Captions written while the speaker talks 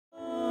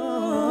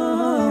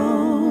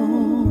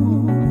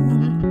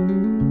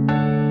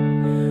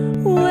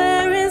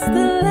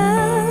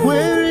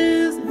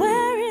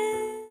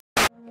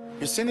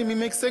sending me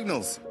mixed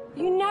signals.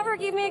 You never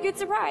give me a good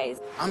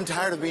surprise. I'm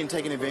tired of being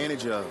taken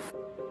advantage of.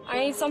 I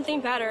need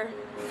something better.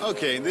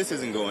 Okay, this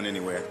isn't going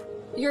anywhere.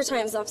 Your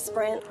time's up,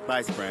 Sprint.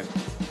 Bye, Sprint.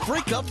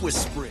 Break up with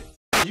Sprint.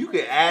 You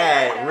can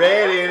add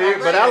red in it,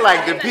 but I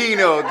like the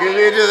Pinot because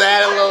it just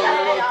add a little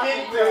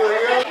kick to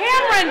it.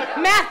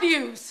 Cameron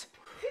Matthews!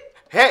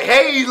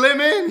 Hey,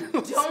 Lemon!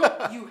 Don't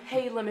you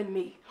hey lemon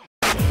me.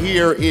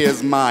 Here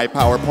is my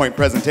PowerPoint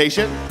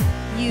presentation.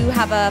 You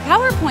have a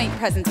PowerPoint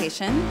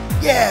presentation.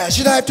 Yeah,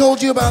 should I have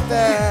told you about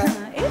that?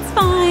 It's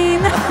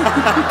fine.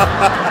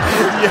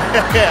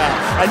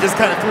 Yeah, I just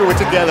kind of threw it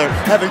together.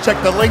 Haven't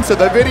checked the links or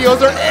the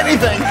videos or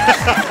anything. No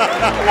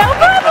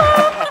problem.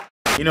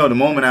 You know, the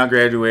moment I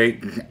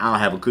graduate, I'll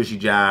have a cushy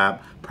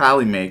job,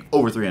 probably make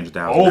over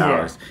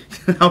 $300,000.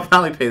 I'll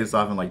probably pay this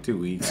off in like 2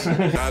 weeks.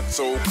 Not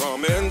so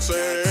common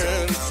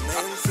sense.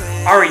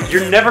 Ari,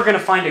 you're never gonna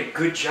find a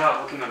good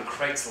job looking on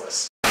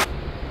Craigslist.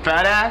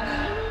 Fat ass?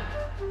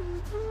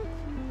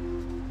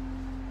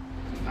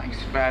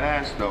 Nice fat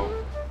ass, though.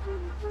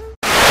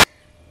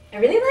 I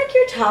really like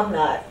your top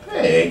knot.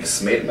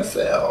 Thanks, made it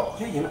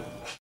myself. Yeah, you know.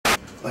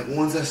 Like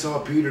once I saw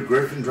Peter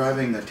Griffin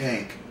driving a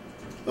tank.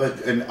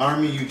 Like an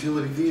army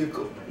utility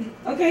vehicle.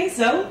 Okay,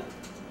 so?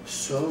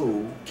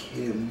 So,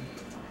 Kim,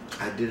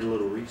 I did a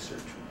little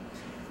research.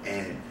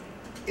 And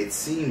it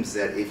seems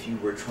that if you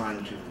were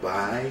trying to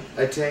buy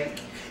a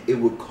tank, it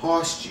would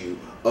cost you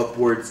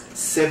upwards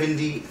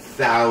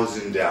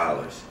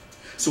 $70,000.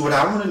 So what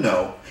I want to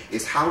know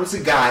is how does a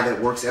guy that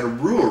works at a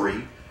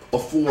brewery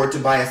afford to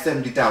buy a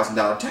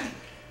 $70,000 tank?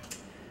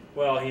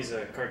 Well, he's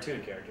a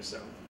cartoon character, so